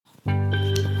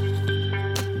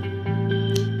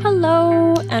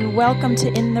and welcome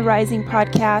to In the Rising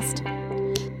podcast.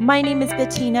 My name is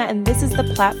Bettina, and this is the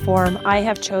platform I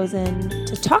have chosen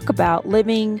to talk about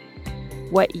living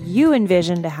what you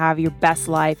envision to have your best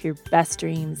life, your best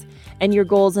dreams, and your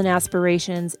goals and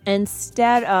aspirations,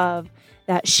 instead of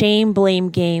that shame-blame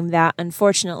game that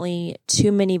unfortunately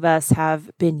too many of us have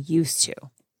been used to.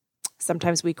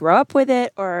 Sometimes we grow up with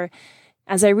it, or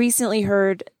as I recently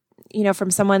heard, from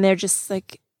someone, they're just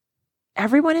like,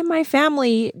 everyone in my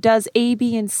family does A,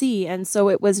 B, and C. And so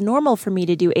it was normal for me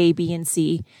to do A, B, and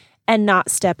C and not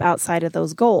step outside of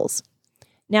those goals.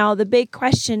 Now, the big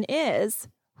question is,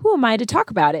 who am I to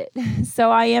talk about it? So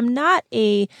I am not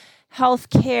a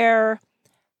healthcare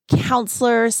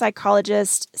counselor,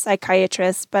 psychologist,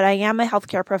 psychiatrist, but I am a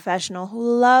healthcare professional who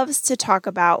loves to talk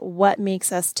about what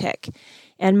makes us tick.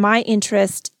 And my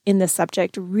interest in this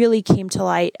subject really came to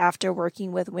light after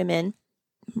working with women,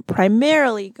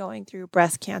 primarily going through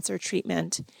breast cancer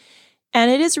treatment. And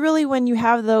it is really when you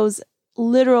have those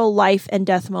literal life and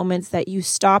death moments that you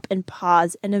stop and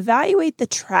pause and evaluate the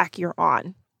track you're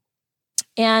on.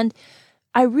 And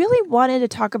I really wanted to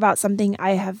talk about something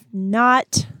I have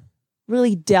not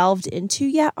really delved into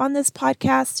yet on this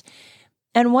podcast.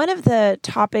 And one of the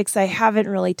topics I haven't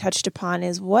really touched upon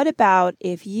is, what about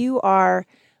if you are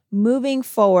moving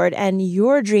forward and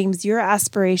your dreams, your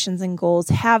aspirations and goals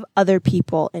have other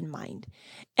people in mind?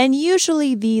 And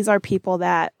usually these are people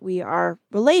that we are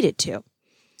related to.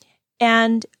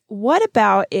 And what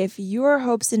about if your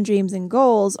hopes and dreams and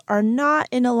goals are not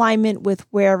in alignment with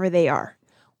wherever they are,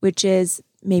 which is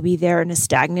maybe they're in a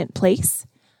stagnant place,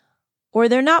 or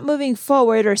they're not moving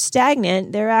forward or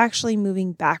stagnant, they're actually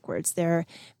moving backwards. They're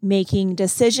making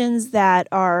decisions that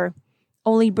are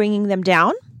only bringing them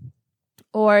down,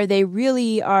 or they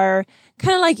really are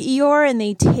kind of like Eeyore and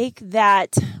they take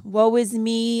that woe is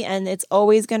me and it's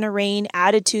always going to rain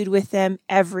attitude with them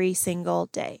every single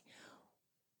day.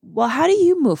 Well, how do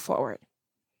you move forward?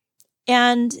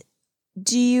 And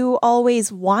do you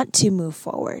always want to move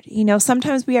forward?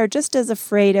 Sometimes we are just as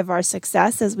afraid of our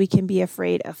success as we can be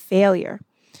afraid of failure.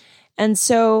 And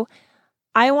so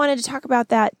I wanted to talk about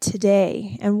that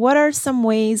today. And what are some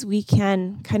ways we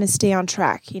can kind of stay on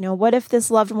track? What if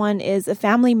this loved one is a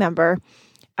family member?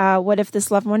 What if this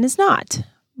loved one is not?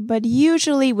 But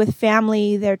usually with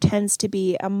family, there tends to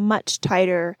be a much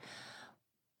tighter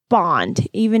bond.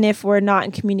 Even if we're not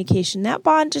in communication, that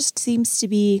bond just seems to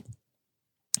be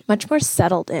much more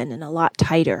settled in and a lot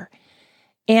tighter.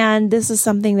 And this is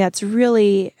something that's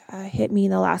really hit me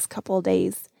in the last couple of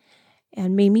days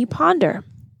and made me ponder.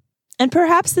 And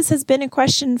perhaps this has been a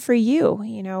question for you,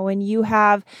 when you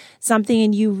have something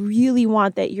and you really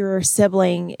want that your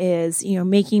sibling is,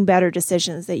 making better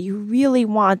decisions, that you really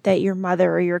want that your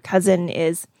mother or your cousin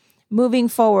is moving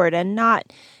forward and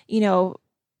not,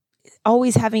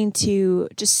 always having to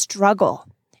just struggle.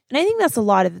 And I think that's a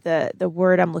lot of the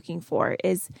word I'm looking for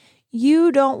is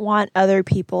you don't want other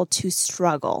people to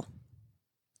struggle,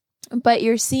 but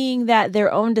you're seeing that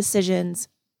their own decisions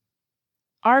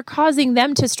are causing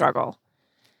them to struggle.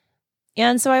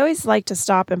 And so I always like to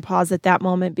stop and pause at that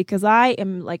moment because I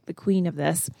am like the queen of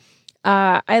this.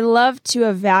 I love to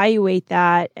evaluate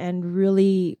that and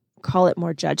really call it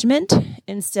more judgment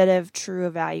instead of true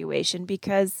evaluation,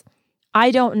 because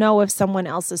I don't know if someone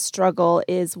else's struggle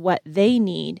is what they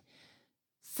need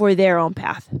for their own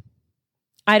path.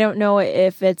 I don't know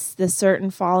if it's the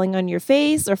certain falling on your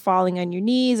face or falling on your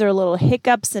knees or little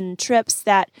hiccups and trips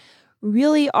that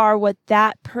really are what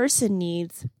that person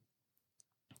needs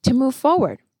to move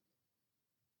forward.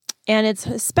 And it's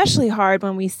especially hard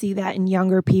when we see that in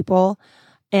younger people.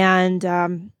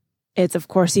 And it's, of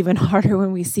course, even harder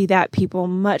when we see that people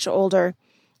much older.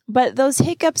 But those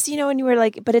hiccups, and you were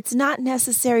like, but it's not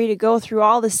necessary to go through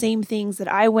all the same things that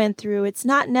I went through. It's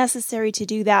not necessary to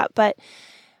do that. But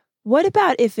what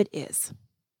about if it is?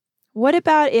 What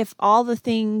about if all the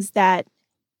things that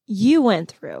you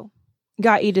went through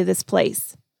got you to this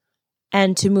place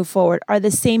and to move forward are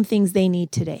the same things they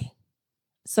need today?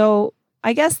 So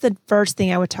I guess the first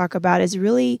thing I would talk about is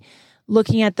really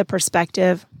looking at the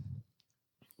perspective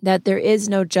that there is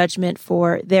no judgment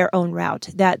for their own route,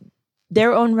 that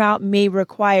their own route may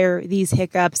require these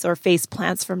hiccups or face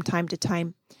plants from time to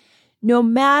time, no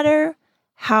matter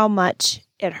how much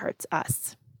it hurts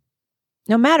us.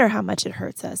 No matter how much it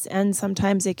hurts us. And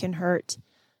sometimes it can hurt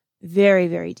very,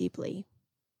 very deeply.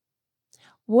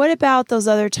 What about those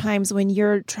other times when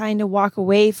you're trying to walk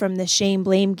away from the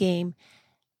shame-blame game,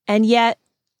 and yet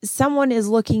someone is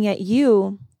looking at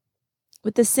you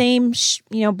with the same,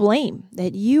 blame,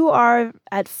 that you are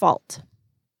at fault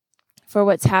for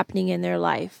what's happening in their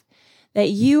life, that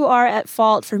you are at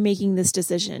fault for making this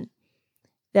decision.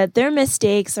 that their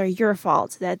mistakes are your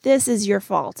fault, that this is your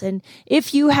fault. And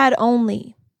if you had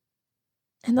only,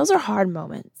 and those are hard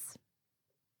moments.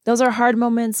 Those are hard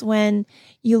moments when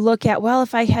you look at, well,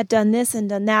 if I had done this and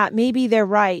done that, maybe they're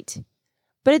right.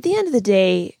 But at the end of the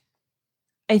day,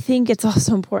 I think it's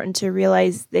also important to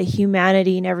realize the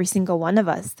humanity in every single one of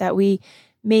us, that we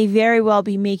may very well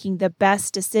be making the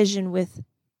best decision with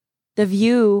the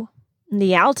view and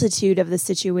the altitude of the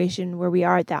situation where we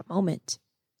are at that moment.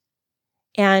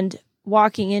 And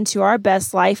walking into our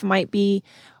best life might be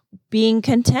being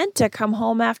content to come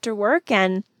home after work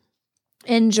and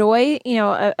enjoy,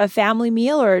 a family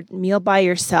meal or a meal by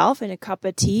yourself and a cup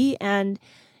of tea and,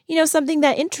 something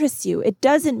that interests you. It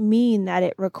doesn't mean that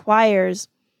it requires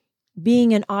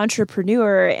being an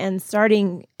entrepreneur and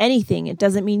starting anything. It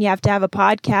doesn't mean you have to have a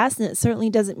podcast, and it certainly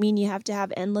doesn't mean you have to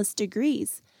have endless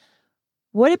degrees.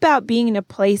 What about being in a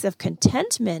place of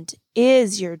contentment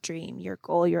is your dream, your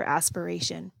goal, your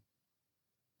aspiration?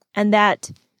 And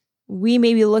that we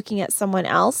may be looking at someone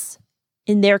else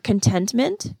in their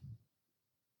contentment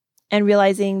and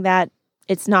realizing that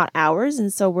it's not ours,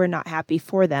 and so we're not happy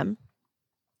for them.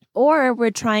 Or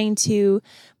we're trying to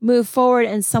move forward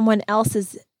in someone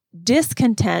else's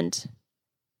discontent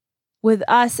with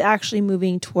us actually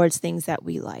moving towards things that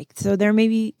we like. So there may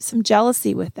be some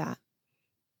jealousy with that.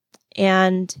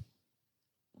 And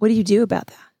what do you do about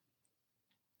that?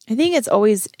 I think it's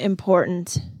always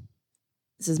important.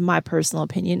 This is my personal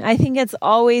opinion. I think it's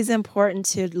always important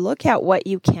to look at what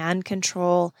you can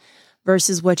control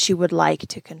versus what you would like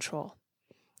to control.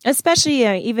 Especially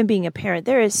even being a parent,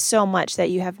 there is so much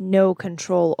that you have no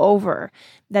control over,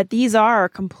 that these are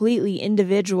completely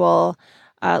individual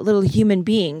little human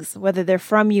beings, whether they're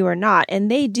from you or not.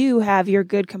 And they do have your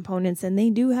good components and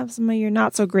they do have some of your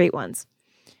not so great ones.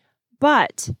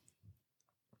 But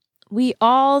we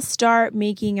all start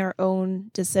making our own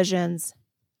decisions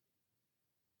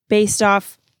based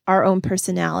off our own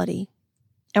personality,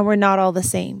 and we're not all the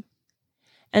same.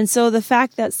 And so the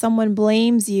fact that someone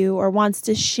blames you or wants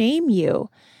to shame you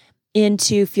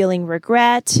into feeling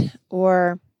regret,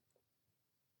 or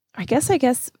I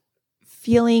guess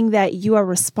feeling that you are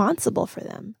responsible for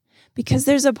them, because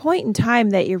there's a point in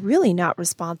time that you're really not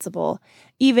responsible,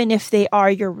 even if they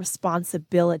are your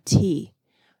responsibility.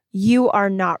 You are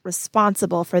not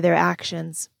responsible for their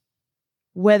actions,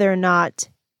 whether or not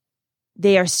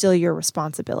they are still your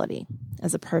responsibility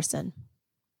as a person.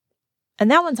 And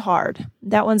that one's hard.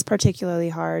 That one's particularly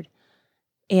hard.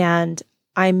 And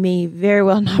I may very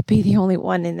well not be the only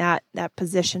one in that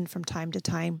position from time to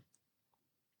time.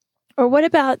 Or what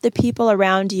about the people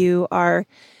around you are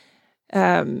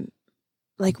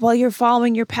like, well, you're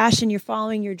following your passion, you're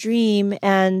following your dream,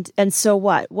 and so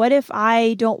what? What if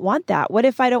I don't want that? What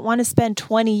if I don't want to spend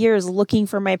 20 years looking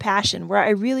for my passion, where I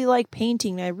really like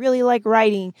painting, I really like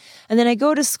writing, and then I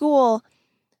go to school,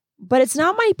 but it's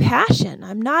not my passion.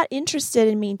 I'm not interested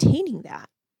in maintaining that.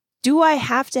 Do I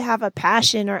have to have a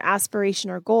passion or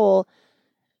aspiration or goal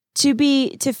to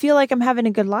feel like I'm having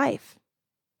a good life?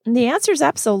 And the answer is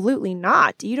absolutely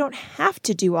not. You don't have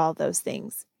to do all those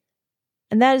things.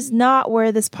 And that is not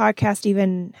where this podcast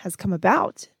even has come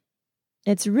about.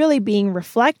 It's really being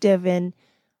reflective in,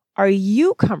 are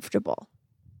you comfortable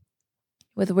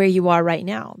with where you are right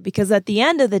now? Because at the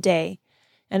end of the day,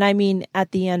 and I mean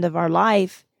at the end of our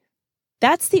life,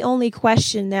 that's the only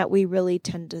question that we really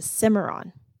tend to simmer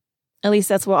on. At least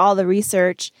that's what all the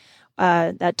research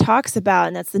that talks about.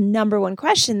 And that's the number one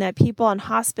question that people on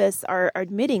hospice are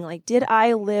admitting. Like, did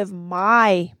I live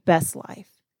my best life?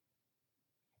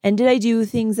 And did I do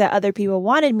things that other people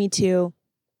wanted me to?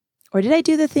 Or did I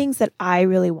do the things that I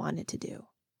really wanted to do?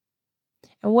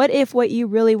 And what if what you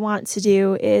really want to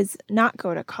do is not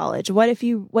go to college? What if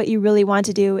what you really want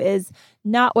to do is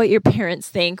not what your parents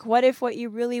think? What if what you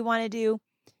really want to do,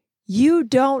 you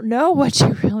don't know what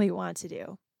you really want to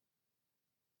do?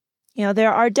 You know,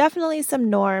 there are definitely some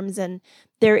norms, and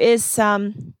there is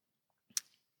some,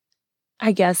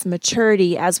 I guess,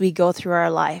 maturity as we go through our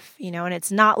life, and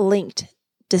it's not linked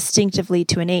distinctively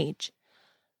to an age.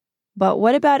 But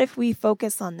what about if we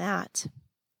focus on that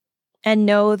and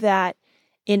know that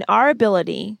in our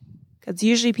ability, because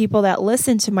usually people that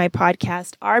listen to my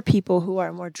podcast are people who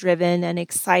are more driven and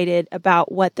excited about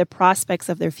what the prospects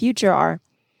of their future are.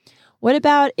 What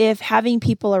about if having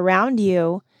people around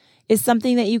you is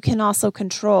something that you can also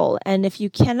control? And if you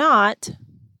cannot,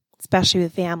 especially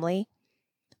with family,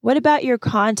 what about your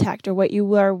contact, or what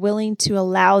you are willing to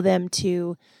allow them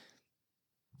to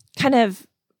kind of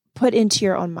put into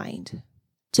your own mind,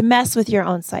 to mess with your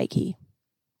own psyche?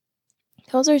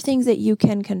 Those are things that you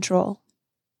can control.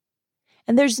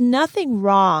 And there's nothing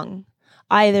wrong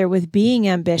either with being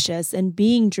ambitious and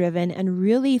being driven and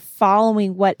really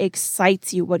following what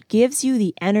excites you, what gives you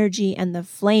the energy and the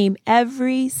flame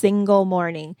every single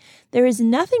morning. There is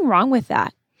nothing wrong with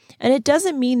that. And it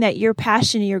doesn't mean that your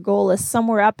passion and your goal is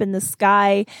somewhere up in the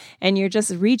sky and you're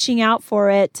just reaching out for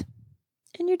it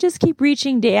and you just keep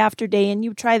reaching day after day and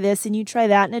you try this and you try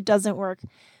that and it doesn't work.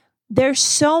 There's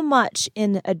so much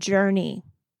in a journey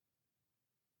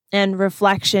and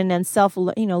reflection and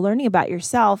learning about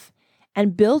yourself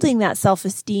and building that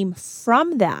self-esteem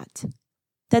from that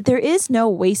there is no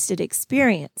wasted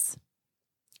experience.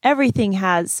 Everything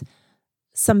has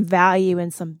some value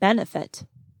and some benefit.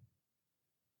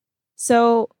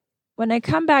 So when I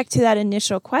come back to that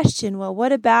initial question, well,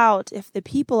 what about if the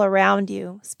people around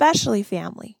you, especially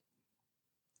family,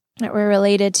 that we're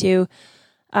related to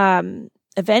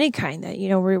of any kind, that,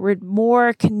 we're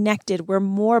more connected, we're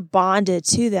more bonded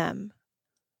to them,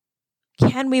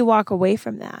 can we walk away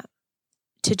from that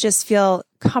to just feel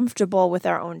comfortable with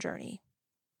our own journey?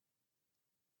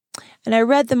 And I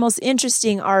read the most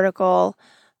interesting article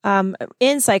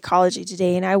in Psychology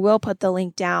Today, and I will put the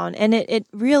link down. And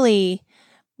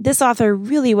this author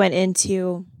really went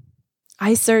into,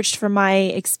 I searched for my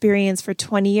experience for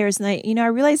 20 years, and I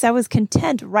realized I was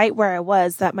content right where I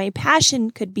was, that my passion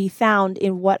could be found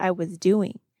in what I was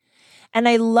doing. And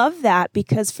I love that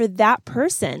because for that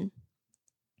person,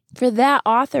 for that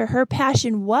author, her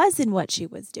passion was in what she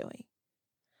was doing.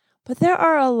 But there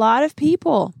are a lot of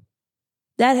people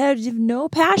that have no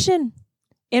passion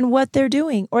in what they're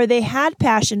doing, or they had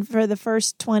passion for the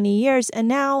first 20 years, and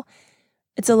now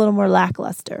it's a little more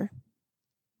lackluster.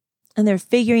 And they're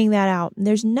figuring that out. And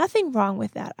there's nothing wrong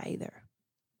with that either.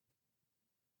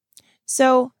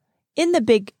 So in the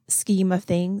big scheme of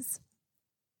things,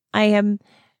 I am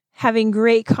having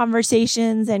great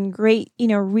conversations and great,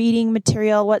 reading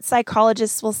material, what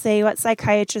psychologists will say, what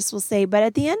psychiatrists will say. But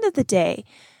at the end of the day,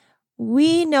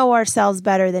 we know ourselves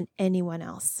better than anyone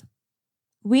else.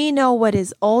 We know what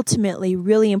is ultimately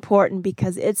really important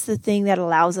because it's the thing that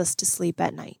allows us to sleep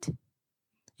at night.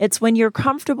 It's when you're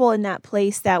comfortable in that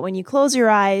place that when you close your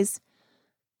eyes,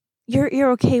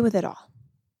 you're okay with it all.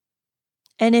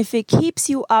 And if it keeps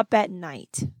you up at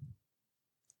night,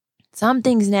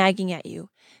 something's nagging at you,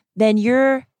 then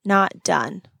you're not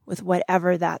done with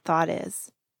whatever that thought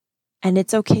is. And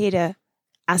it's okay to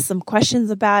ask some questions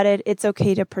about it. It's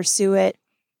okay to pursue it.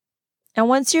 And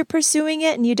once you're pursuing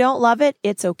it and you don't love it,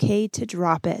 it's okay to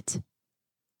drop it.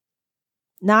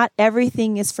 Not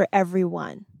everything is for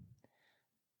everyone.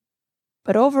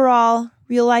 But overall,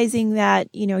 realizing that,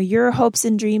 your hopes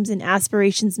and dreams and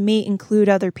aspirations may include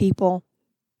other people,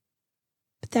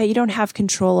 but that you don't have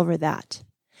control over that.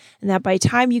 And that by the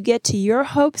time you get to your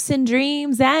hopes and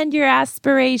dreams and your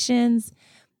aspirations,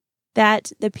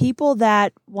 that the people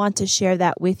that want to share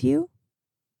that with you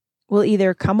will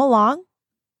either come along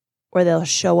or they'll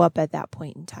show up at that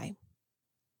point in time.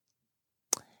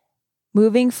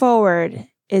 Moving forward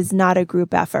is not a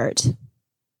group effort.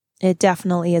 It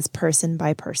definitely is person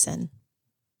by person.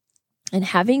 And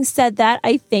having said that,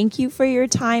 I thank you for your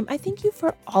time. I thank you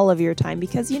for all of your time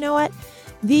because you know what?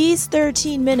 These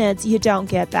 13 minutes you don't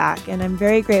get back. And I'm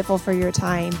very grateful for your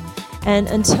time. And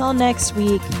until next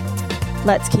week,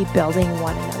 let's keep building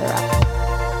one another up.